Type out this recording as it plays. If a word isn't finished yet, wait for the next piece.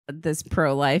this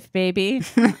pro-life baby.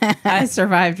 I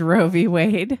survived Roe v.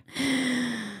 Wade.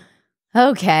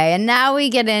 Okay, and now we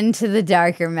get into the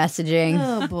darker messaging.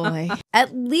 Oh, boy.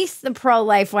 At least the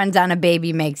pro-life ones on a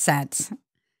baby make sense.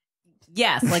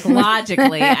 Yes, like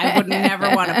logically, I would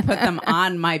never want to put them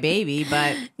on my baby,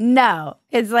 but... No,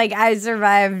 it's like I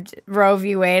survived Roe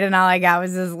v. Wade and all I got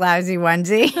was this lousy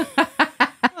onesie.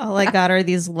 All I got are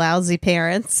these lousy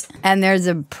parents. And there's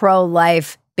a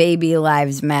pro-life Baby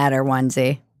Lives Matter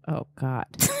onesie. Oh, God.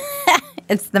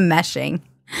 It's the meshing.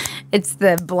 It's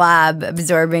the blob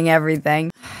absorbing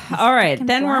everything. All right,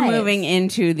 then flies. we're moving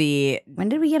into the When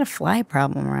did we get a fly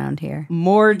problem around here?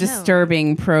 more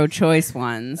disturbing pro-choice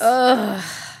ones. Ugh.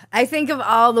 I think of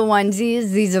all the onesies,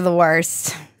 these are the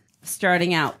worst.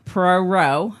 Starting out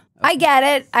pro-Roe. I get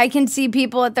it. I can see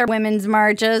people at their women's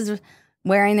marches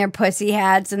wearing their pussy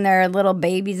hats and their little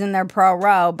babies in their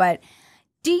pro-Roe, but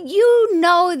do you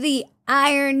know the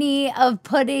irony of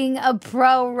putting a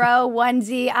pro-Roe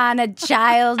onesie on a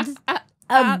child?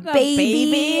 A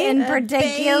baby in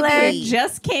particular? It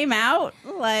just came out.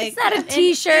 Like, It's not a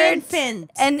t-shirt.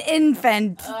 An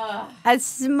infant. A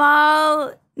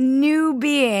small new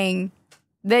being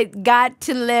that got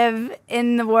to live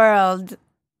in the world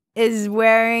is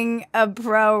wearing a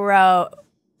pro-Roe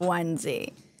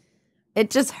onesie. It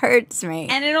just hurts me.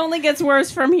 and it only gets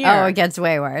worse from here. Oh, it gets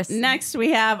way worse. Next,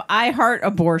 we have I Heart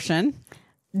Abortion.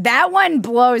 That one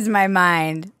blows my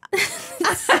mind.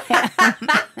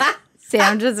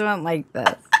 Sam just went like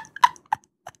this.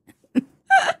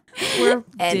 We're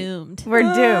doomed.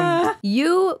 We're doomed.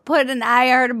 You put an I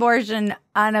Heart Abortion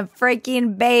on a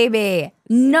freaking baby.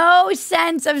 No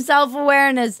sense of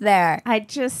self-awareness there. I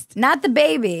just... Not the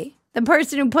baby. The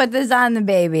person who put this on the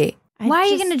baby. Why are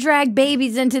you going to drag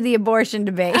babies into the abortion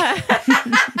debate?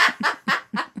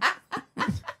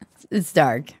 It's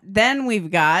dark. Then we've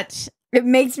got... It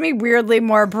makes me weirdly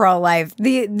more pro-life.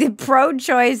 The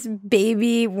pro-choice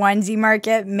baby onesie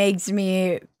market makes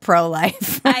me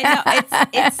pro-life. I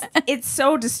know. It's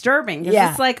so disturbing. 'Cause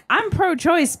Yeah. It's like, I'm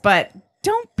pro-choice, but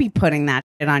don't be putting that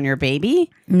shit on your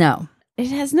baby. No. It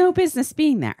has no business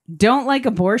being there. Don't like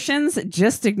abortions?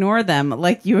 Just ignore them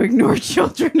like you ignore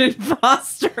children in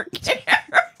foster care.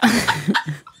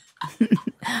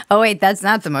 Oh, wait, that's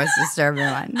not the most disturbing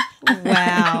one.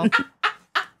 Wow.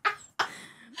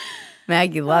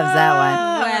 Maggie loves that one.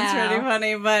 Oh, that's pretty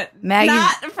funny, but Maggie's-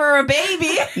 not for a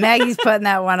baby. Maggie's putting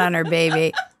that one on her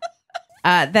baby.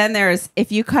 Then there's, if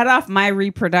you cut off my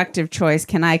reproductive choice,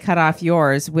 can I cut off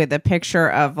yours? With a picture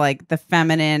of like the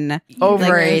feminine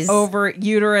Ovaries. like, over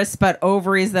uterus, but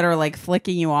ovaries that are like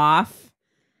flicking you off.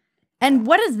 And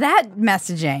what is that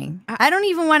messaging? I don't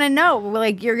even want to know.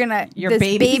 Like, you're going to, Your this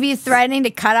baby's- baby's threatening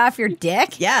to cut off your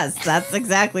dick? Yes, that's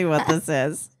exactly what this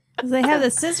is. They have the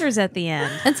scissors at the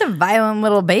end. That's a violent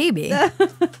little baby.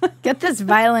 Get this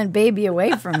violent baby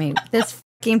away from me. This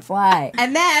fucking fly.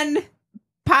 And then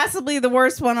possibly the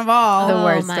worst one of all. The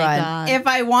worst my one. God. If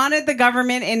I wanted the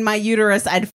government in my uterus,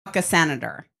 I'd fuck a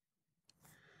senator.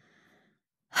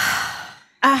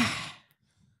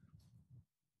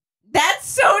 That's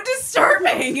so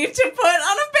disturbing to put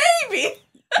on a baby.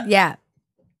 Yeah.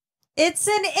 It's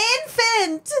an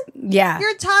infant. Yeah.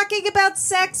 You're talking about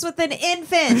sex with an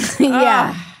infant.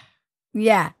 Yeah.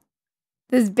 Yeah.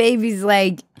 This baby's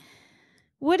like,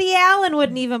 Woody Allen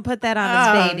wouldn't even put that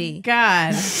on his baby.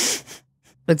 God.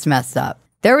 looks messed up.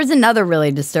 There was another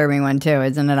really disturbing one too,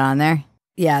 isn't it on there?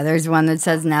 Yeah, there's one that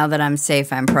says, now that I'm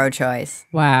safe, I'm pro-choice.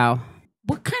 Wow.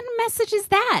 What kind of message is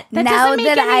that? That Now doesn't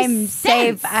make that any I'm sense.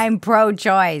 safe, I'm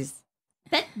pro-choice.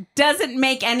 That doesn't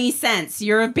make any sense.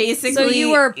 You're basically... So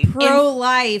you were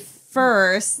pro-life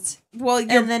first, well,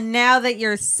 you're and then now that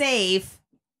you're safe...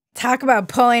 Talk about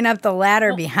pulling up the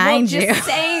ladder behind just you.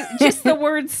 Saying, just the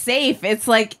word safe. It's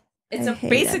like, it's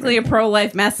basically a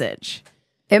pro-life message.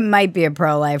 It might be a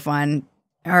pro-life one,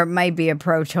 or it might be a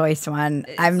pro-choice one.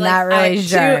 I'm Like, not really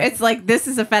sure. It's like, this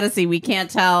is a PHETASY. We can't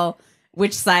tell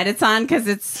which side it's on because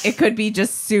it could be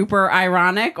just super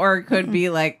ironic or it could be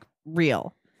like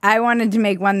real. I wanted to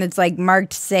make one that's like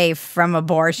marked safe from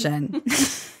abortion.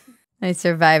 I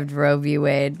survived Roe v.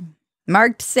 Wade.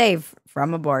 Marked safe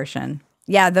from abortion.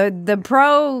 Yeah, the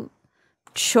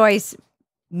pro-choice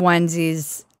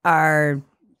onesies are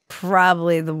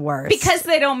probably the worst. Because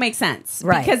they don't make sense.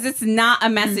 Right. Because it's not a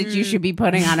message you should be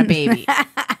putting on a baby.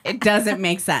 It doesn't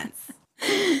make sense.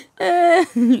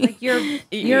 Like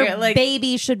your like,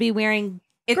 baby should be wearing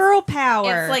girl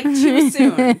power. It's like too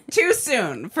soon. Too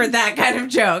soon for that kind of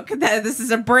joke. That this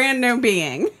is a brand new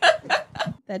being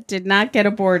that did not get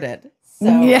aborted. So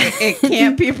it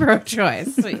can't be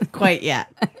pro-choice quite yet.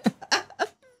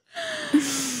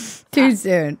 Too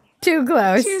soon. Too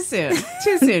close. Too soon.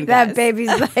 Too soon, That guys.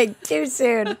 baby's like, too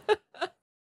soon.